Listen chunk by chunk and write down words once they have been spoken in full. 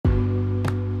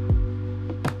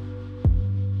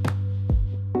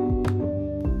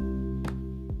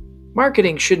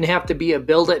Marketing shouldn't have to be a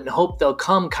build it and hope they'll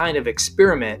come kind of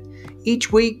experiment.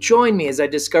 Each week, join me as I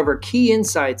discover key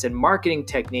insights in marketing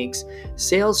techniques,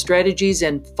 sales strategies,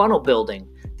 and funnel building.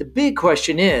 The big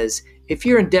question is, if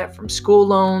you're in debt from school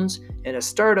loans, in a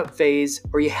startup phase,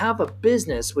 or you have a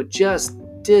business with just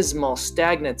dismal,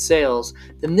 stagnant sales,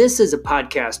 then this is a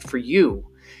podcast for you.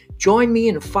 Join me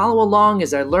and follow along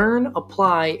as I learn,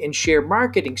 apply, and share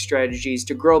marketing strategies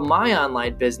to grow my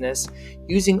online business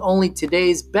using only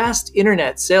today's best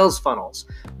internet sales funnels.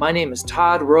 My name is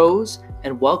Todd Rose,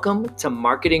 and welcome to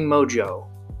Marketing Mojo.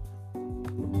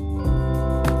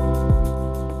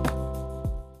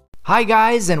 Hi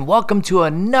guys, and welcome to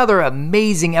another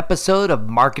amazing episode of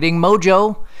Marketing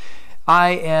Mojo.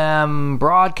 I am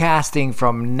broadcasting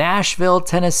from Nashville,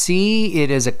 Tennessee.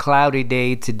 It is a cloudy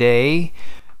day today.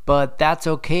 But that's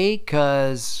okay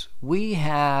because we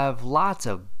have lots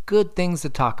of good things to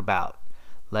talk about.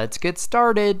 Let's get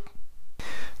started.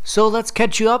 So let's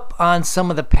catch you up on some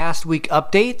of the past week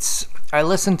updates. I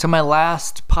listened to my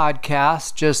last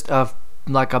podcast, just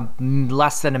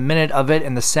less than a minute of it,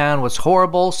 and the sound was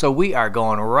horrible. So we are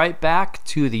going right back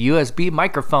to the USB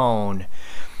microphone.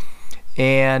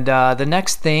 And the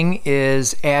next thing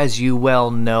is, as you well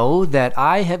know, that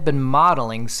I have been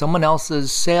modeling someone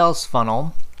else's sales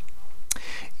funnel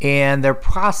and their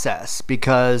process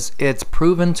because it's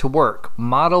proven to work.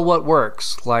 Model what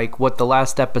works, like what the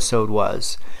last episode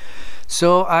was.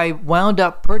 So I wound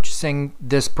up purchasing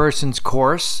this person's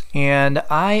course, and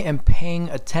I am paying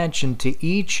attention to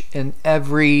each and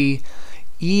every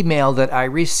email that I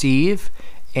receive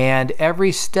and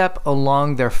every step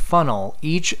along their funnel,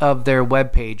 each of their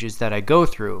web pages that I go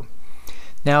through.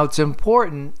 Now, it's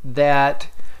important that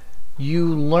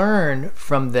you learn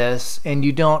from this and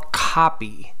you don't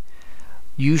copy.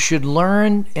 You should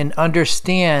learn and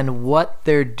understand what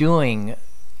they're doing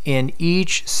in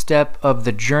each step of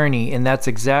the journey, and that's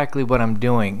exactly what I'm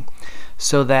doing,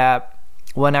 so that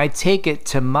when I take it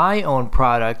to my own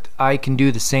product, I can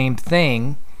do the same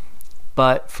thing,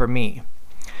 but for me.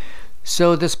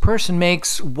 So this person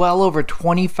makes well over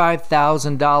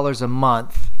 $25,000 a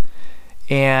month,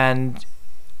 and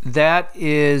that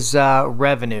is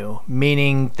revenue,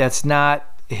 meaning that's not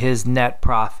his net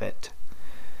profit.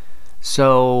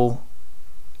 So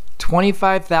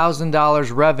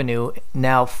 $25,000 revenue.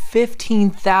 Now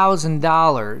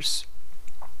 $15,000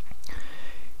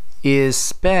 is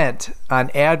spent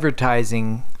on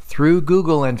advertising through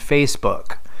Google and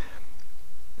Facebook.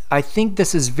 I think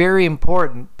this is very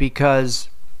important because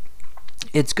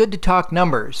it's good to talk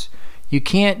numbers. You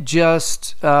can't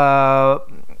just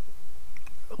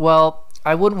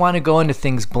I wouldn't want to go into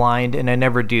things blind, and I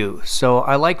never do. So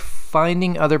I like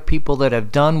finding other people that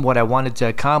have done what I wanted to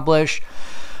accomplish,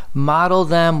 model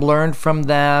them, learn from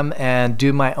them, and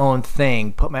do my own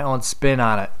thing, put my own spin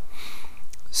on it.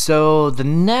 So the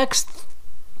next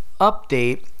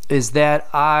update is that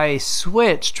I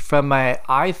switched from my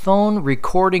iPhone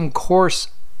recording course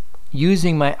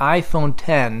using my iPhone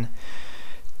 10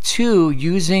 to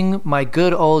using my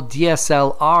good old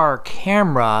DSLR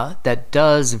camera that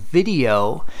does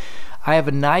video. I have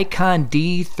a Nikon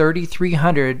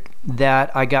D3300 that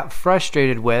I got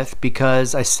frustrated with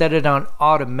because I set it on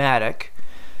automatic.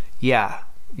 Yeah,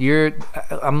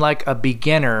 I'm like a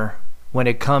beginner when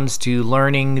it comes to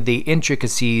learning the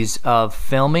intricacies of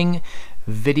filming,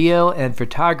 video, and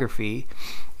photography,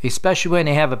 especially when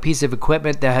you have a piece of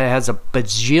equipment that has a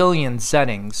bajillion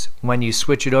settings when you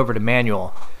switch it over to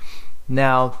manual.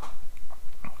 Now,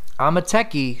 I'm a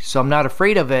techie, so I'm not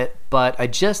afraid of it, but I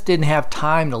just didn't have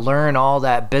time to learn all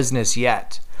that business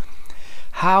yet.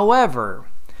 However,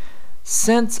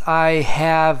 since I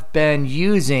have been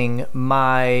using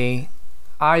my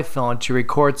iPhone to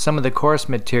record some of the course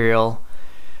material,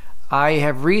 I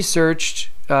have researched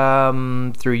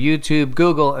through YouTube,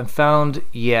 Google, and found,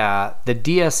 the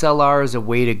DSLR is a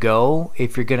way to go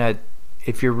if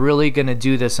you're really gonna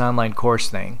do this online course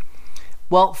thing.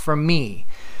 Well, for me,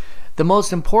 the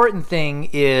most important thing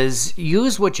is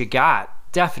use what you got,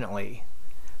 definitely.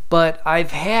 But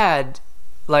I've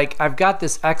got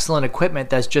this excellent equipment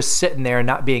that's just sitting there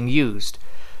not being used.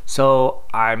 So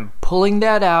I'm pulling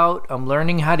that out, I'm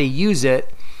learning how to use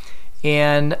it,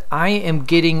 and I am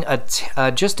getting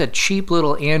just a cheap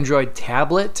little Android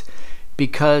tablet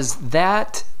because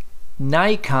that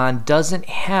Nikon doesn't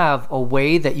have a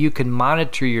way that you can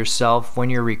monitor yourself when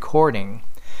you're recording.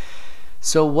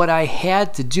 So what I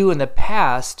had to do in the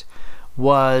past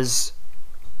was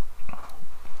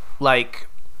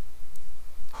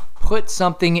put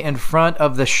something in front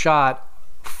of the shot,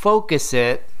 focus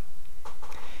it,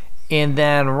 and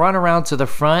then run around to the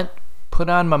front, put put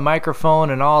on my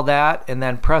microphone and all that, and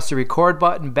then press the record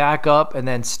button, back up, and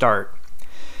then start.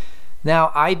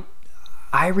 Now,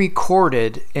 I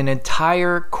recorded an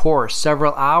entire course,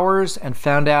 several hours, and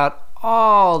found out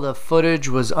all the footage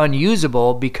was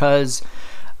unusable because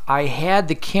I had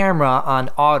the camera on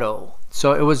auto.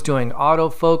 So it was doing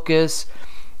autofocus.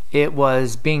 It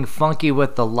was being funky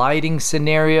with the lighting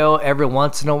scenario. Every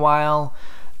once in a while,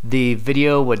 the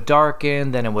video would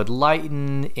darken, then it would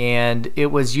lighten, and it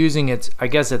was using its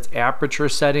aperture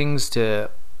settings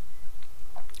to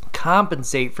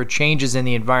compensate for changes in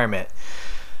the environment.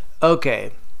 Okay,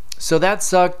 so that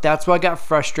sucked. That's why I got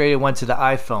frustrated, went to the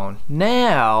iPhone.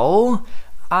 Now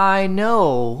I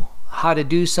know how to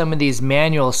do some of these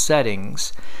manual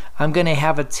settings. I'm going to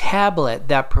have a tablet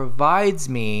that provides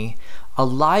me a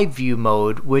live view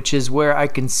mode, which is where I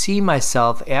can see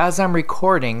myself as I'm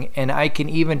recording, and I can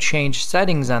even change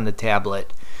settings on the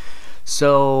tablet.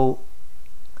 So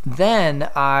then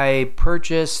I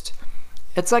purchased,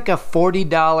 it's like a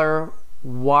 $40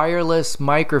 wireless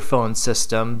microphone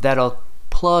system that'll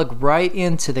plug right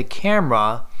into the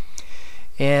camera,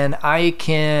 and I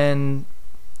can,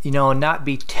 not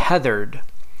be tethered.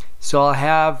 So I'll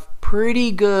have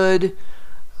pretty good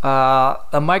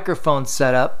a microphone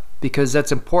setup, because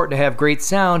that's important to have great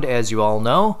sound, as you all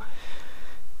know.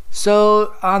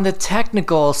 So on the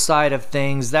technical side of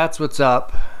things, that's what's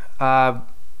up. Got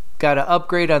to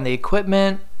upgrade on the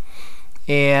equipment.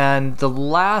 And the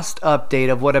last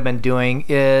update of what I've been doing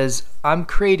is I'm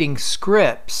creating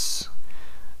scripts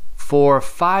for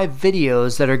 5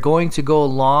 videos that are going to go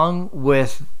along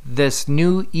with this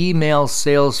new email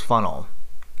sales funnel.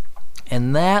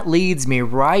 And that leads me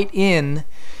right in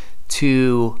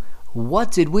to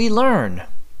what did we learn?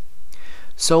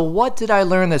 So what did I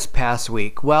learn this past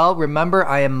week? Well, remember,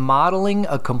 I am modeling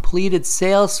a completed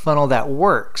sales funnel that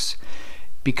works,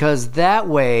 because that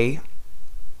way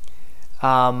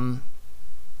the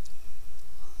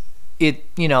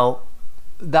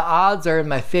odds are in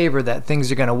my favor that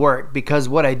things are going to work. Because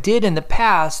what I did in the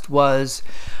past was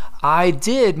I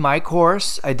did my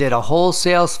course, I did a whole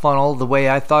sales funnel the way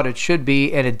I thought it should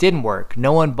be, and it didn't work.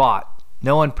 No one bought,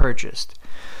 no one purchased.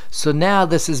 So now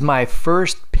this is my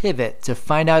first pivot to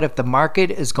find out if the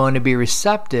market is going to be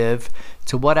receptive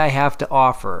to what I have to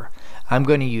offer. I'm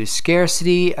going to use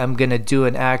scarcity. I'm going to do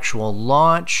an actual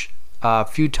launch a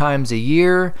few times a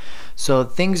year. So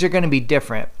things are going to be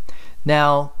different.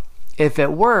 Now, if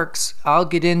it works, I'll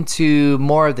get into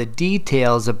more of the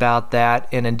details about that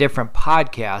in a different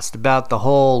podcast about the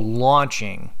whole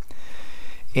launching.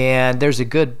 And there's a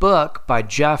good book by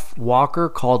Jeff Walker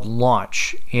called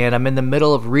Launch, and I'm in the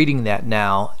middle of reading that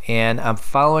now, and I'm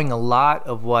following a lot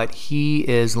of what he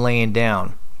is laying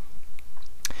down.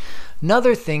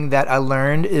 Another thing that I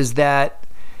learned is that,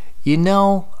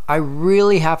 I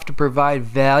really have to provide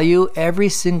value every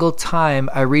single time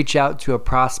I reach out to a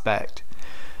prospect.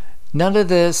 None of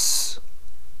this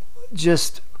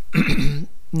just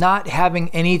not having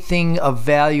anything of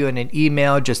value in an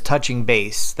email, just touching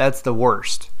base. That's the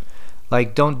worst.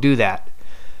 Don't do that.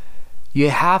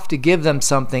 You have to give them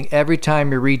something every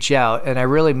time you reach out, and I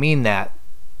really mean that.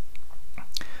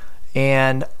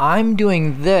 And I'm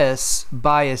doing this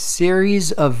by a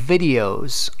series of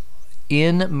videos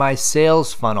in my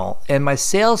sales funnel. And my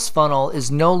sales funnel is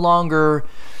no longer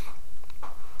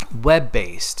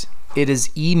web-based. It is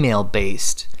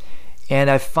email-based. And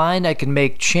I find I can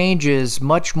make changes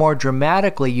much more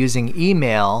dramatically using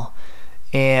email,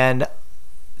 and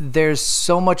there's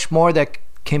so much more that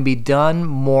can be done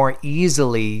more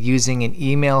easily using an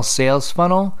email sales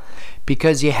funnel,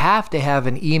 because you have to have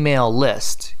an email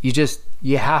list. You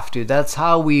have to. That's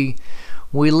how we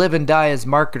live and die as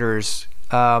marketers,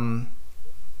 at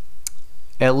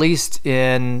least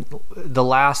in the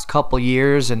last couple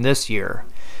years and this year.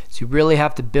 So you really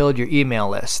have to build your email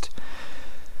list.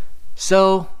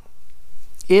 So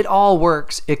it all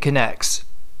works, it connects.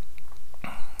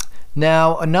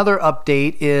 Now, another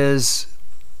update is,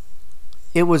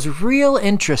 it was real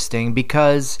interesting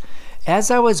because as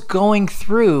I was going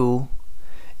through,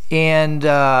 and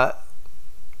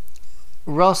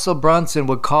Russell Brunson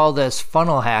would call this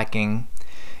funnel hacking,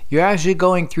 you're actually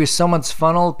going through someone's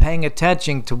funnel, paying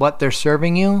attention to what they're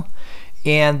serving you.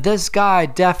 And this guy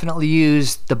definitely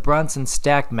used the Brunson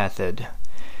stack method.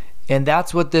 And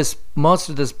that's what most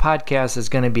of this podcast is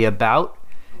going to be about,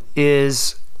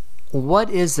 is what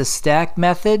is the stack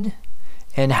method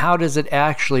and how does it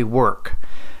actually work?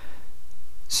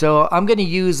 So I'm going to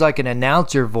use like an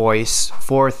announcer voice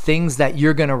for things that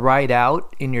you're going to write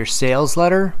out in your sales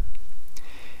letter.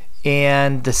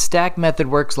 And the stack method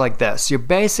works like this. You're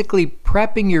basically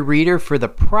prepping your reader for the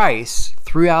price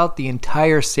throughout the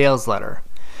entire sales letter.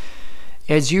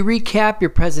 As you recap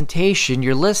your presentation,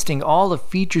 you're listing all the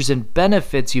features and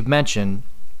benefits you've mentioned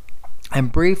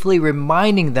and briefly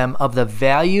reminding them of the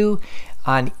value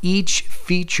on each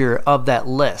feature of that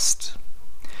list.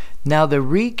 Now, the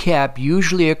recap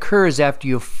usually occurs after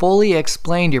you've fully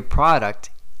explained your product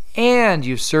and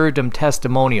you've served them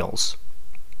testimonials.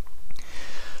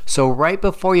 So right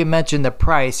before you mention the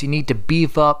price, you need to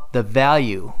beef up the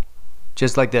value.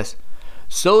 Just like this.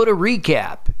 So to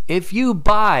recap, if you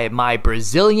buy my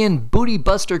Brazilian Booty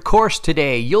Buster course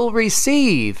today, you'll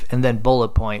receive, and then bullet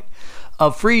point,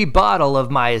 a free bottle of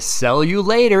my Cell You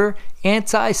Later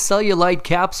anti-cellulite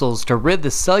capsules to rid the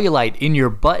cellulite in your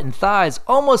butt and thighs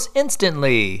almost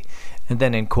instantly. And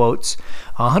then in quotes,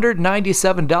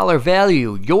 $197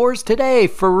 value, yours today,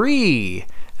 free.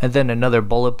 And then another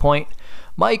bullet point,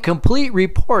 my complete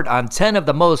report on 10 of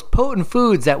the most potent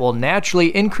foods that will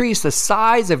naturally increase the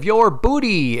size of your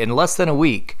booty in less than a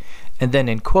week. And then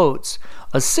in quotes,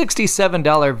 a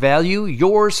 $67 value,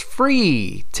 yours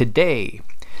free today.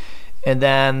 And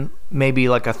then maybe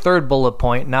like a third bullet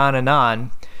point, and on.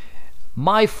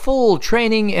 My full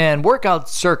training and workout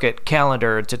circuit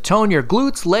calendar to tone your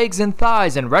glutes, legs, and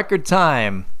thighs in record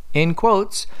time. In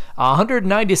quotes,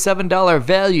 $197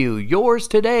 value, yours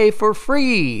today for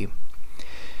free.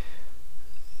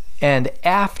 And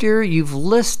after you've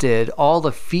listed all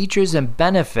the features and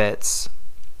benefits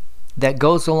that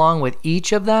goes along with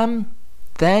each of them,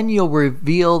 then you'll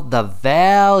reveal the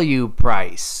value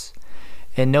price.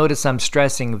 And notice I'm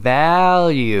stressing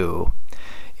value.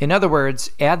 In other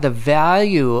words, add the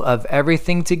value of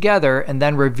everything together and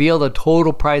then reveal the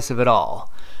total price of it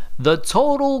all. The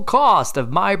total cost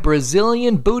of my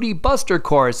Brazilian Booty Buster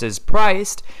course is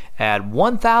priced at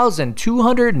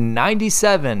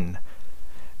 $1,297.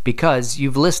 Because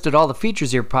you've listed all the features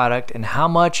of your product and how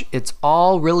much it's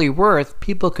all really worth,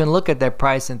 people can look at that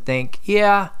price and think,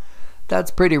 yeah, that's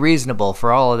pretty reasonable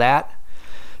for all of that.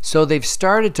 So they've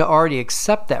started to already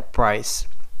accept that price.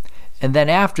 And then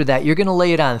after that, you're going to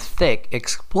lay it on thick,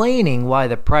 explaining why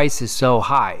the price is so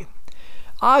high.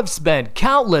 I've spent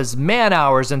countless man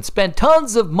hours and spent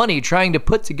tons of money trying to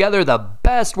put together the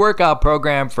best workout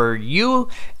program for you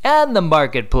and the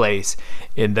marketplace.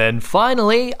 And then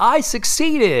finally, I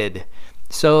succeeded.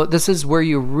 So this is where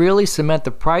you really cement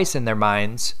the price in their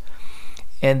minds.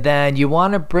 And then you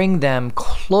want to bring them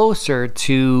closer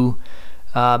to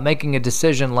making a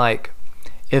decision like,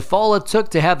 if all it took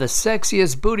to have the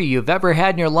sexiest booty you've ever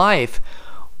had in your life,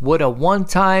 would a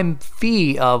one-time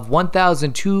fee of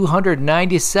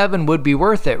 $1,297 would be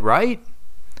worth it, right?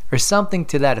 Or something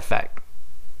to that effect.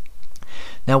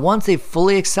 Now, once they've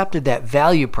fully accepted that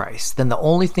value price, then the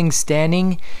only thing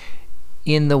standing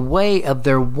in the way of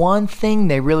their one thing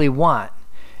they really want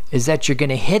is that you're going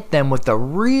to hit them with the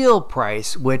real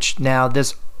price, which now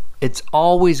it's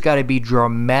always got to be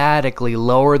dramatically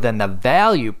lower than the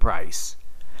value price.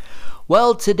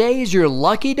 Well, today's your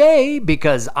lucky day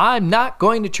because I'm not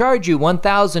going to charge you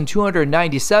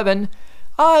 $1,297.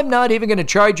 I'm not even going to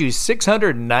charge you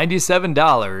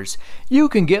 $697. You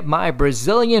can get my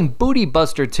Brazilian Booty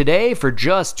Buster today for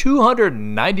just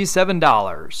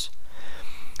 $297.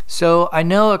 So I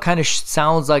know it kind of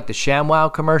sounds like the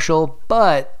ShamWow commercial,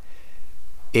 but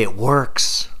it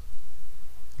works.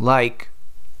 Like,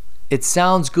 it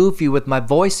sounds goofy with my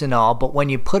voice and all, but when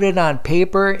you put it on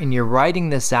paper and you're writing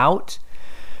this out,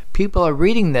 people are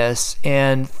reading this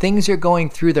and things are going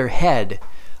through their head.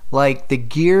 Like the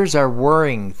gears are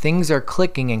whirring, things are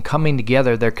clicking and coming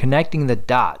together. They're connecting the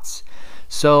dots.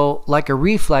 So like a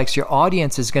reflex, your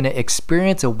audience is going to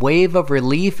experience a wave of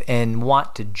relief and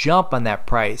want to jump on that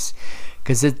price.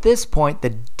 Because at this point,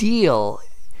 the deal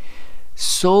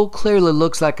so clearly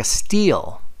looks like a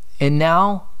steal. And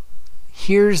now,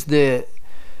 here's the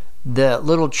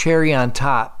little cherry on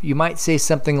top. You might say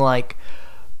something like,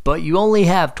 but you only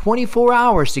have 24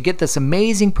 hours to get this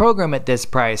amazing program at this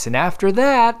price, and after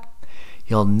that,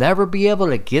 you'll never be able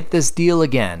to get this deal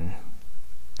again.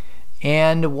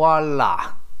 And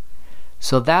voila.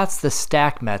 So that's the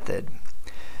stack method.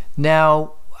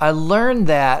 Now, I learned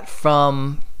that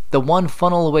from the One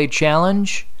Funnel Away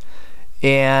Challenge.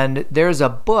 And there's a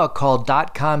book called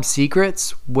 .com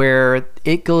Secrets where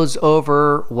it goes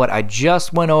over what I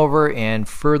just went over in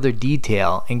further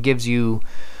detail and gives you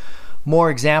more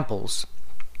examples.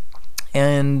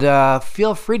 And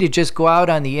feel free to just go out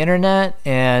on the internet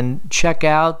and check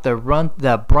out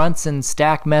the Brunson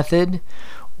stack method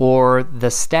or the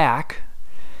stack.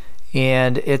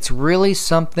 And it's really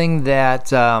something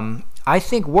that I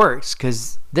think works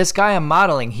because this guy I'm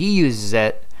modeling, he uses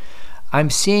it. I'm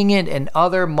seeing it in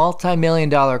other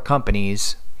multi-million-dollar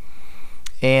companies,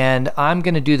 and I'm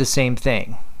going to do the same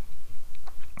thing.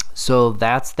 So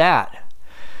that's that.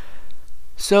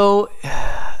 So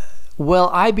will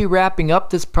I be wrapping up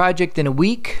this project in a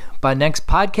week by next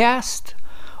podcast?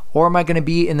 Or am I going to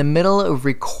be in the middle of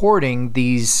recording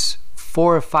these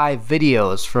 4 or 5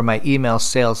 videos for my email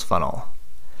sales funnel?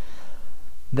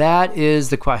 That is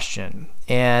the question.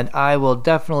 And I will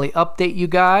definitely update you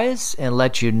guys and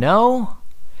let you know.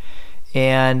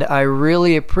 And I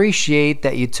really appreciate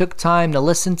that you took time to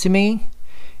listen to me.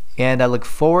 And I look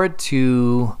forward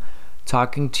to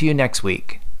talking to you next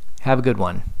week. Have a good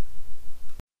one.